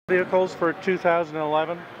Vehicles for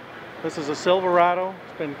 2011. This is a Silverado.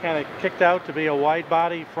 It's been kind of kicked out to be a wide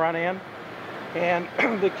body front end. And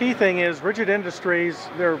the key thing is Rigid Industries,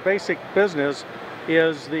 their basic business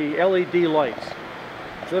is the LED lights.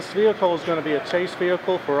 This vehicle is going to be a chase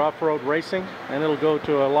vehicle for off-road racing, and it'll go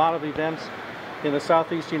to a lot of events in the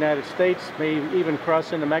southeast United States, may even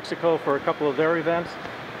cross into Mexico for a couple of their events.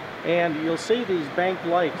 And you'll see these banked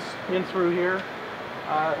lights in through here.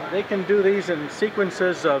 They can do these in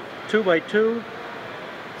sequences of 2 by 2,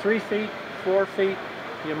 3 feet, 4 feet.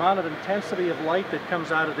 The amount of intensity of light that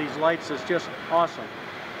comes out of these lights is just awesome.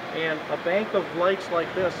 And a bank of lights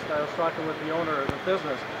like this, I was talking with the owner of the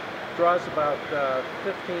business, draws about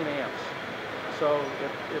 15 amps. So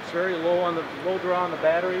it's very low draw on the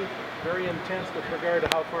battery, very intense with regard to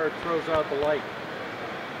how far it throws out the light.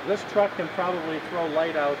 This truck can probably throw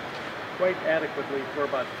light out quite adequately for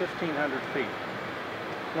about 1,500 feet.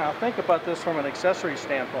 Now think about this from an accessory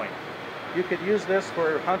standpoint. You could use this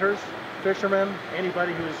for hunters, fishermen,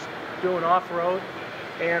 anybody who's doing off-road,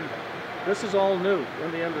 and this is all new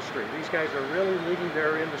in the industry. These guys are really leading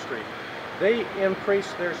their industry. They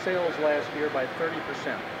increased their sales last year by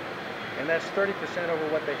 30%, and that's 30% over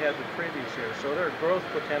what they had the previous year. So their growth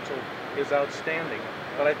potential is outstanding.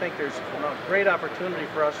 But I think there's a great opportunity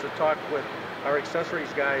for us to talk with our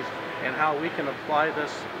accessories guys and how we can apply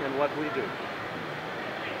this in what we do.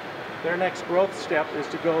 Their next growth step is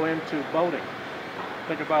to go into boating.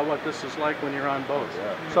 Think about what this is like when you're on boats.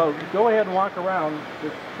 So go ahead and walk around. The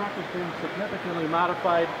truck has been significantly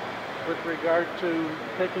modified with regard to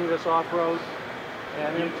taking this off-road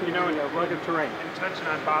and into rugged terrain. And touching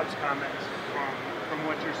on Bob's comments from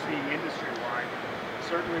what you're seeing industry-wide,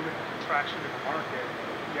 certainly with the contraction in the market,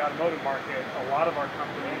 the automotive market, a lot of our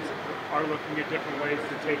companies are looking at different ways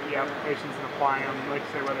to take the applications and apply them, like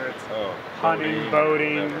say whether it's hunting,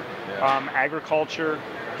 boating, agriculture,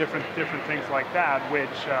 different things like that, which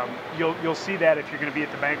you'll see that if you're going to be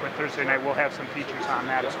at the banquet Thursday night. We'll have some features on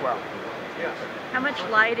that as well. Yes. How much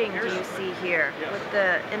lighting do you see here with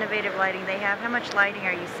the innovative lighting they have? How much lighting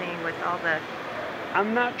are you seeing with all the...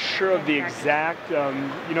 I'm not sure of the exact,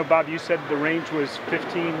 Bob, you said the range was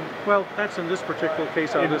 15. Well, that's in this particular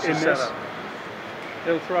case how this is set up.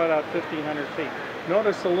 It'll throw it out 1,500 feet.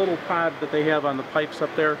 Notice the little pod that they have on the pipes up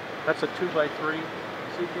there. That's a 2 by 3.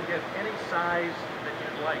 So you can get any size that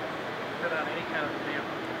you'd like. Fit on any kind of vehicle.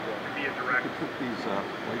 Be a direct. You put these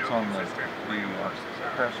lights on the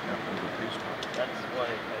press as a piece. That's why I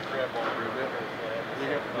grab all of it. We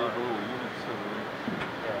have little units.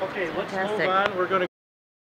 Okay, let's move on. We're going to